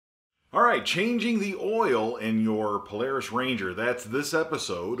All right, changing the oil in your Polaris Ranger. That's this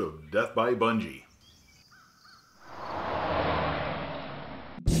episode of Death by Bunjie.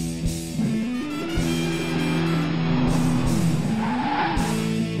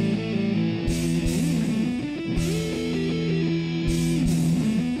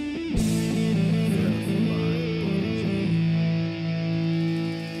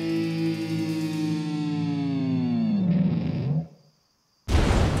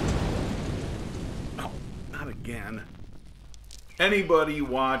 Again. Anybody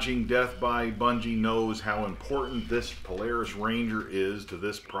watching Death by Bunjie knows how important this Polaris Ranger is to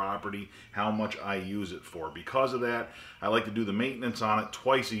this property, how much I use it for. Because of that, I like to do the maintenance on it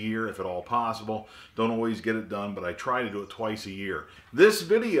twice a year if at all possible. Don't always get it done, but I try to do it twice a year. This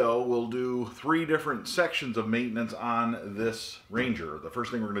video will do 3 different sections of maintenance on this Ranger. The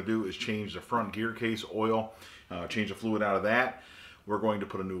first thing we're going to do is change the front gear case oil, change the fluid out of that. We're going to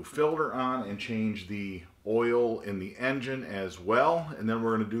put a new filter on and change the oil in the engine as well. And then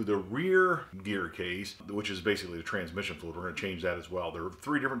we're going to do the rear gear case, which is basically the transmission fluid. We're going to change that as well. There are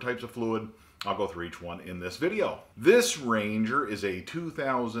 3 different types of fluid. I'll go through each one in this video. This Ranger is a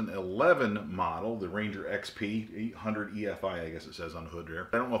 2011 model, the Ranger XP 800 EFI, I guess it says on the hood there.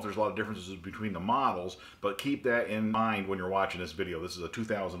 I don't know if there's a lot of differences between the models, but keep that in mind when you're watching this video. This is a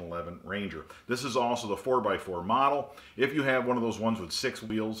 2011 Ranger. This is also the 4x4 model. If you have one of those ones with 6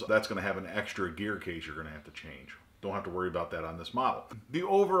 wheels, that's going to have an extra gear case you're going to have to change. Don't have to worry about that on this model. The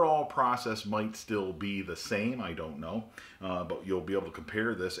overall process might still be the same, I don't know, but you'll be able to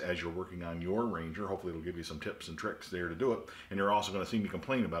compare this as you're working on your Ranger. Hopefully it'll give you some tips and tricks there to do it. And you're also going to see me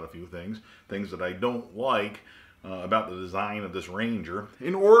complain about a few things that I don't like about the design of this Ranger.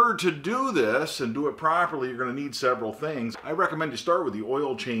 In order to do this and do it properly, you're going to need several things. I recommend you start with the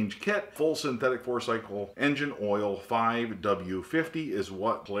oil change kit. Full synthetic 4-cycle engine oil 5W50 is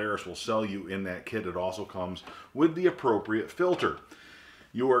what Polaris will sell you in that kit. It also comes with the appropriate filter.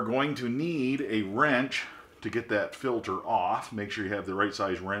 You are going to need a wrench to get that filter off. Make sure you have the right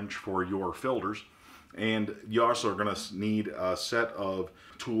size wrench for your filters. And you also are going to need a set of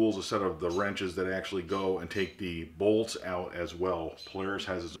tools, a set of the wrenches that actually go and take the bolts out as well. Polaris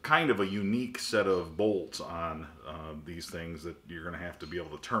has kind of a unique set of bolts on these things that you're going to have to be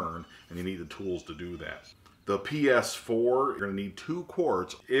able to turn, and you need the tools to do that. The PS4, you're going to need 2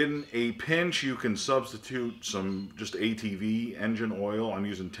 quarts. In a pinch, you can substitute some just ATV engine oil. I'm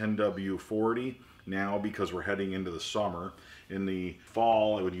using 10W40 now because we're heading into the summer. In the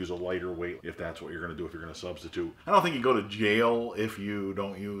fall, I would use a lighter weight if that's what you're going to do, if you're going to substitute. I don't think you go to jail if you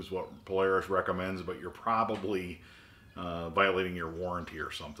don't use what Polaris recommends, but you're probably violating your warranty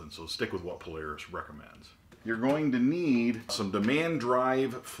or something, so stick with what Polaris recommends. You're going to need some demand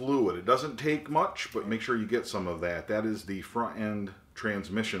drive fluid. It doesn't take much, but make sure you get some of that. That is the front end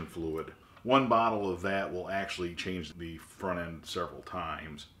transmission fluid. 1 bottle of that will actually change the front end several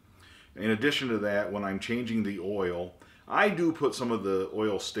times. In addition to that, when I'm changing the oil, I do put some of the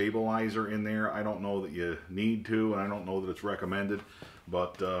oil stabilizer in there. I don't know that you need to, and I don't know that it's recommended,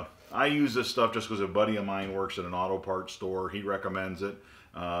 but I use this stuff just because a buddy of mine works at an auto parts store. He recommends it.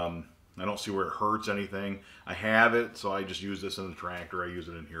 I don't see where it hurts anything. I have it, so I just use this in the tractor. I use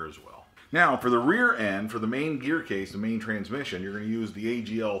it in here as well. Now, for the rear end, for the main gear case, the main transmission, you're going to use the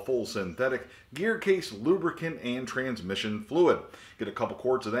AGL full synthetic gear case lubricant and transmission fluid. Get a couple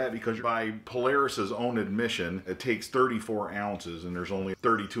quarts of that because by Polaris's own admission, it takes 34 ounces, and there's only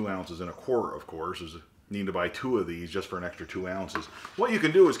 32 ounces in a quart, of course. You need to buy 2 of these just for an extra 2 ounces. What you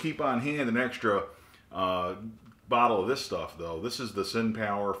can do is keep on hand an extra bottle of this stuff, though. This is the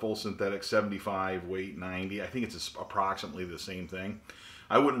SynPower full synthetic 75 weight 90. I think it's approximately the same thing.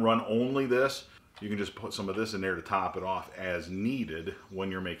 I wouldn't run only this. You can just put some of this in there to top it off as needed when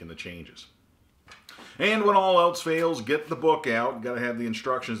you're making the changes. And when all else fails, get the book out. You got to have the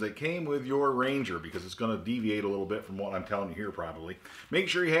instructions that came with your Ranger because it's going to deviate a little bit from what I'm telling you here probably. Make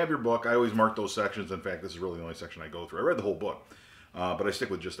sure you have your book. I always mark those sections. In fact, this is really the only section I go through. I read the whole book, but I stick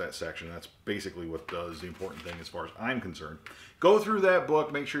with just that section. That's basically what does the important thing as far as I'm concerned. Go through that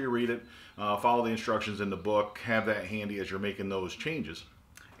book. Make sure you read it. Follow the instructions in the book. Have that handy as you're making those changes.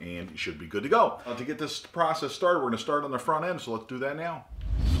 And you should be good to go. To get this process started, we're going to start on the front end, so let's do that now.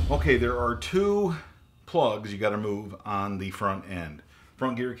 Okay, there are 2 plugs you got to move on the front end.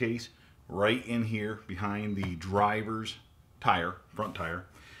 Front gear case right in here behind the driver's tire, front tire.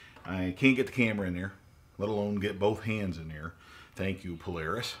 I can't get the camera in there, let alone get both hands in there. Thank you,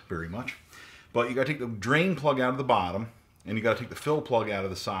 Polaris, very much. But you got to take the drain plug out of the bottom, and you got to take the fill plug out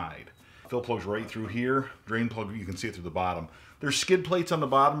of the side. Fill plug's right through here. Drain plug, you can see it through the bottom. There's skid plates on the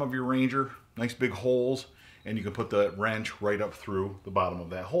bottom of your Ranger, nice big holes, and you can put the wrench right up through the bottom of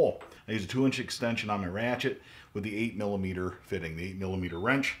that hole. I use a 2-inch extension on my ratchet with the 8mm fitting, the 8mm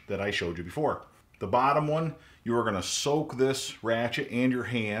wrench that I showed you before. The bottom one, you are going to soak this ratchet and your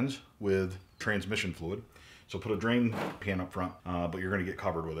hands with transmission fluid. So put a drain pan up front, but you're going to get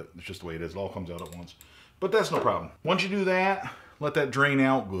covered with it. It's just the way it is. It all comes out at once. But that's no problem. Once you do that, let that drain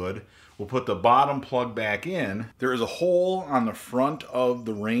out good. We'll put the bottom plug back in. There is a hole on the front of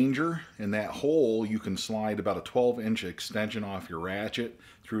the Ranger. In that hole, you can slide about a 12-inch extension off your ratchet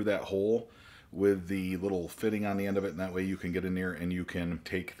through that hole with the little fitting on the end of it, and that way you can get in there and you can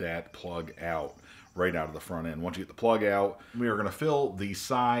take that plug out right out of the front end. Once you get the plug out, we are going to fill the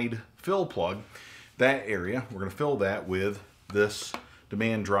side fill plug, that area, we're going to fill that with this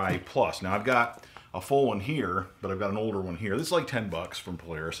Demand Dry Plus. Now I've got a full one here, but I've got an older one here. This is like 10 bucks from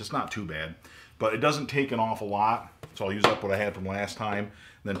Polaris. It's not too bad, but it doesn't take an awful lot. So I'll use up what I had from last time, and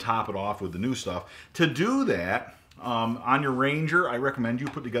then top it off with the new stuff. To do that, on your Ranger, I recommend you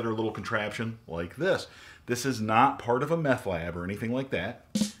put together a little contraption like this. This is not part of a meth lab or anything like that.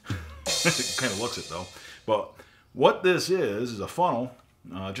 It kind of looks it though. But what this is a funnel,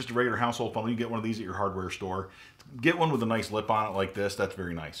 just a regular household funnel. You get one of these at your hardware store. Get one with a nice lip on it like this. That's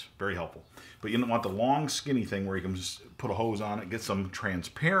very nice, very helpful. But you don't want the long skinny thing where you can just put a hose on it. Get some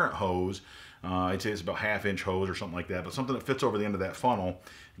transparent hose. I'd say it's about 1/2-inch hose or something like that, but something that fits over the end of that funnel.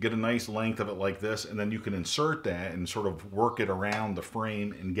 Get a nice length of it like this, and then you can insert that and sort of work it around the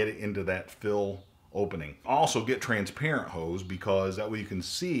frame and get it into that fill opening. Also get transparent hose, because that way you can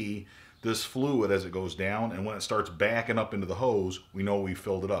see this fluid as it goes down, and when it starts backing up into the hose, we know we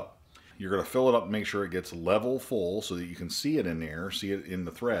filled it up. You're going to fill it up and make sure it gets level full so that you can see it in there, see it in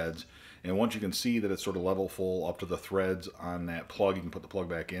the threads. And once you can see that it's sort of level full up to the threads on that plug, you can put the plug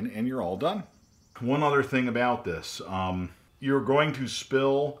back in and you're all done. One other thing about this, you're going to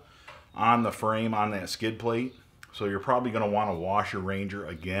spill on the frame on that skid plate. So you're probably going to want to wash your Ranger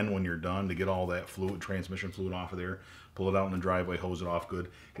again when you're done to get all that fluid, transmission fluid off of there. Pull it out in the driveway, hose it off good,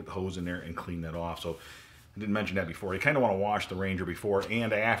 get the hose in there and clean that off. So I didn't mention that before. You kind of want to wash the Ranger before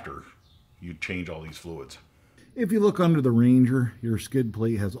and after you change all these fluids. If you look under the Ranger, your skid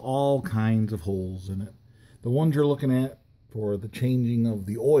plate has all kinds of holes in it. The ones you're looking at for the changing of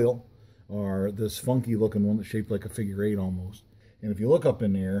the oil are this funky looking one that's shaped like a figure 8 almost. And if you look up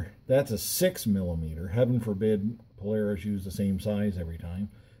in there, that's a 6mm. Heaven forbid Polaris use the same size every time.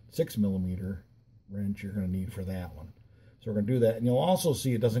 6mm wrench you're going to need for that one. So we're going to do that. And you'll also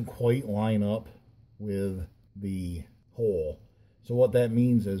see it doesn't quite line up with the hole. So what that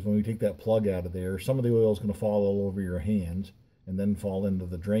means is when we take that plug out of there, some of the oil is going to fall all over your hands and then fall into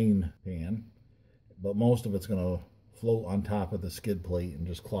the drain pan. But most of it's going to float on top of the skid plate and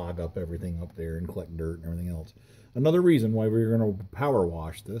just clog up everything up there and collect dirt and everything else. Another reason why we're going to power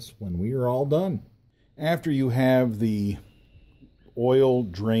wash this when we are all done. After you have the oil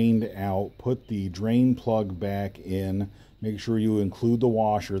drained out, put the drain plug back in. Make sure you include the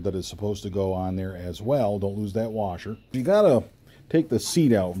washer that is supposed to go on there as well. Don't lose that washer. You gotta take the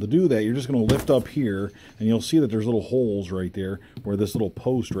seat out. To do that, you're just going to lift up here, and you'll see that there's little holes right there where this little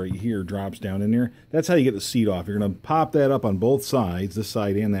post right here drops down in there. That's how you get the seat off. You're going to pop that up on both sides, this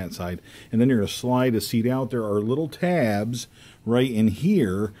side and that side, and then you're going to slide the seat out. There are little tabs right in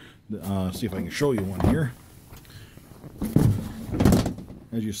here. See if I can show you one here.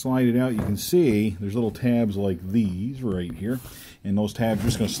 As you slide it out, you can see there's little tabs like these right here, and those tabs are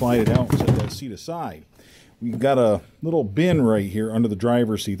just going to slide it out and set that seat aside. We've got a little bin right here under the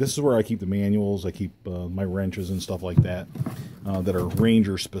driver's seat. This is where I keep the manuals. I keep my wrenches and stuff like that that are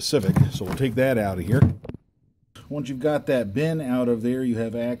Ranger specific. So we'll take that out of here. Once you've got that bin out of there, you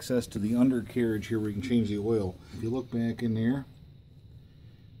have access to the undercarriage here where you can change the oil. If you look back in there,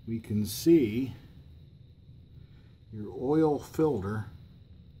 we can see your oil filter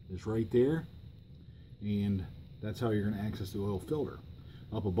is right there, and that's how you're going to access the oil filter.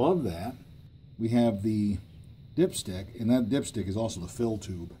 Up above that, we have the dipstick, and that dipstick is also the fill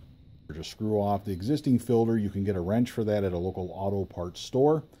tube. Just screw off the existing filter. You can get a wrench for that at a local auto parts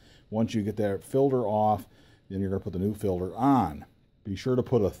store. Once you get that filter off, then you're going to put the new filter on. Be sure to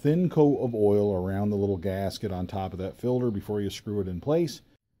put a thin coat of oil around the little gasket on top of that filter before you screw it in place.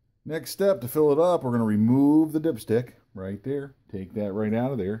 Next step, to fill it up, we're going to remove the dipstick right there. Take that right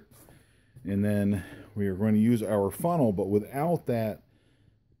out of there. And then we are going to use our funnel, but without that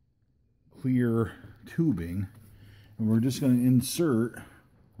clear tubing. And we're just going to insert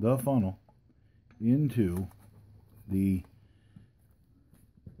the funnel into the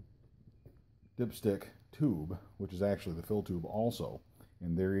dipstick tube, which is actually the fill tube also.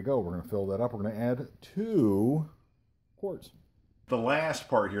 And there you go. We're going to fill that up. We're going to add 2 quarts. The last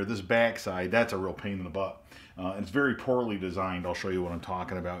part here, this backside, that's a real pain in the butt. It's very poorly designed. I'll show you what I'm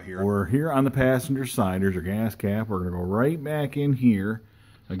talking about here. We're here on the passenger side. There's our gas cap. We're going to go right back in here.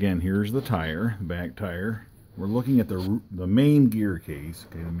 Again, here's the tire, the back tire. We're looking at the main gear case,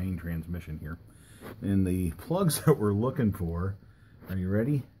 okay, the main transmission here. And the plugs that we're looking for, are you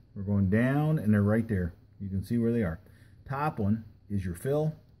ready? We're going down, and they're right there. You can see where they are. Top one is your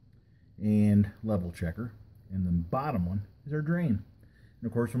fill and level checker, and the bottom one is our drain. And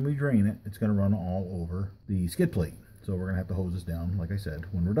of course, when we drain it, it's going to run all over the skid plate. So we're going to have to hose this down, like I said,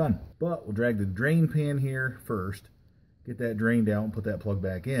 when we're done. But we'll drag the drain pan here first, get that drained out and put that plug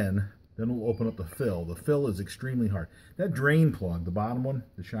back in. Then we'll open up the fill. The fill is extremely hard. That drain plug, the bottom one,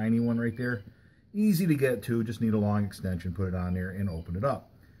 the shiny one right there, easy to get to. Just need a long extension, put it on there and open it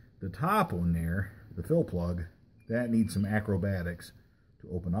up. The top one there, the fill plug, that needs some acrobatics to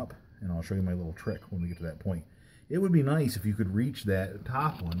open up. And I'll show you my little trick when we get to that point. It would be nice if you could reach that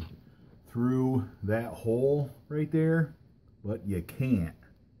top one through that hole right there, but you can't.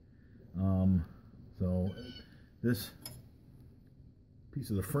 So this piece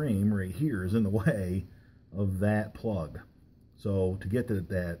of the frame right here is in the way of that plug. So to get to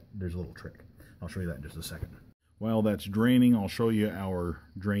that, there's a little trick. I'll show you that in just a second. While that's draining, I'll show you our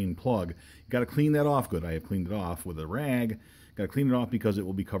drain plug. You got to clean that off good. I have cleaned it off with a rag. Got to clean it off because it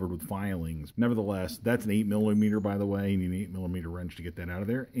will be covered with filings. Nevertheless, that's an 8mm, by the way. You need an 8mm wrench to get that out of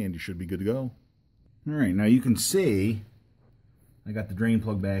there, and you should be good to go. All right, now you can see I got the drain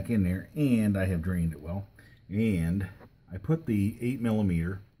plug back in there, and I have drained it well. And I put the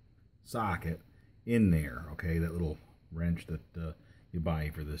 8mm socket in there, okay, that little wrench that you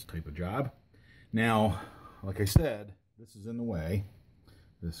buy for this type of job. Now, like I said, this is in the way,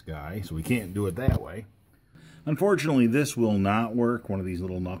 this guy, so we can't do it that way. Unfortunately, this will not work, one of these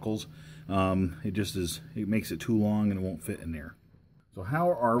little knuckles. It makes it too long and it won't fit in there. So how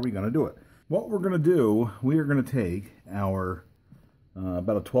are we going to do it? What we're going to do, we are going to take our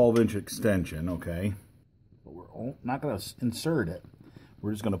about a 12-inch extension, okay? But we're not going to insert it.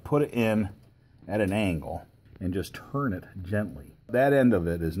 We're just going to put it in at an angle and just turn it gently. That end of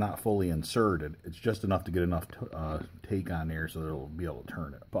it is not fully inserted. It's just enough to get enough take on there so that it'll be able to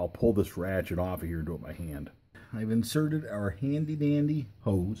turn it. I'll pull this ratchet off of here and do it by hand. I've inserted our handy-dandy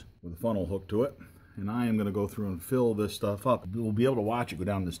hose with a funnel hook to it, and I am going to go through and fill this stuff up. We'll be able to watch it go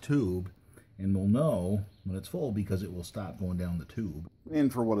down this tube, and we'll know when it's full because it will stop going down the tube.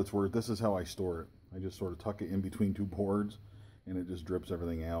 And for what it's worth, this is how I store it. I just sort of tuck it in between two boards, and it just drips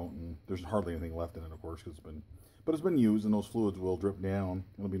everything out, and there's hardly anything left in it, of course, because it's been used, and those fluids will drip down.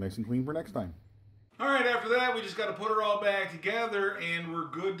 It'll be nice and clean for next time. All right, after that, we just got to put her all back together, and we're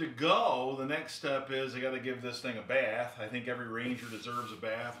good to go. The next step is I got to give this thing a bath. I think every Ranger deserves a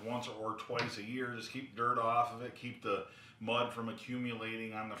bath once or twice a year. Just keep dirt off of it, keep the mud from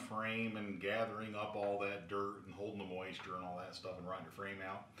accumulating on the frame and gathering up all that dirt and holding the moisture and all that stuff and rotting your frame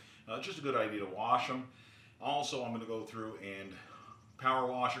out. It's just a good idea to wash them. Also, I'm going to go through and power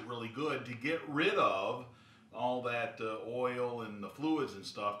wash it really good to get rid of all that oil and the fluids and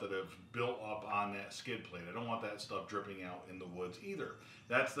stuff that have built up on that skid plate. I don't want that stuff dripping out in the woods either.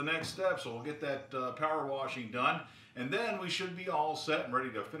 That's the next step, so we'll get that power washing done, and then we should be all set and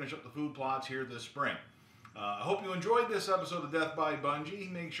ready to finish up the food plots here this spring. I hope you enjoyed this episode of Death by Bunjie.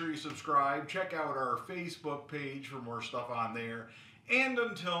 Make sure you subscribe. Check out our Facebook page for more stuff on there. And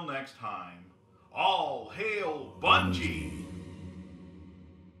until next time, all hail Bunjie!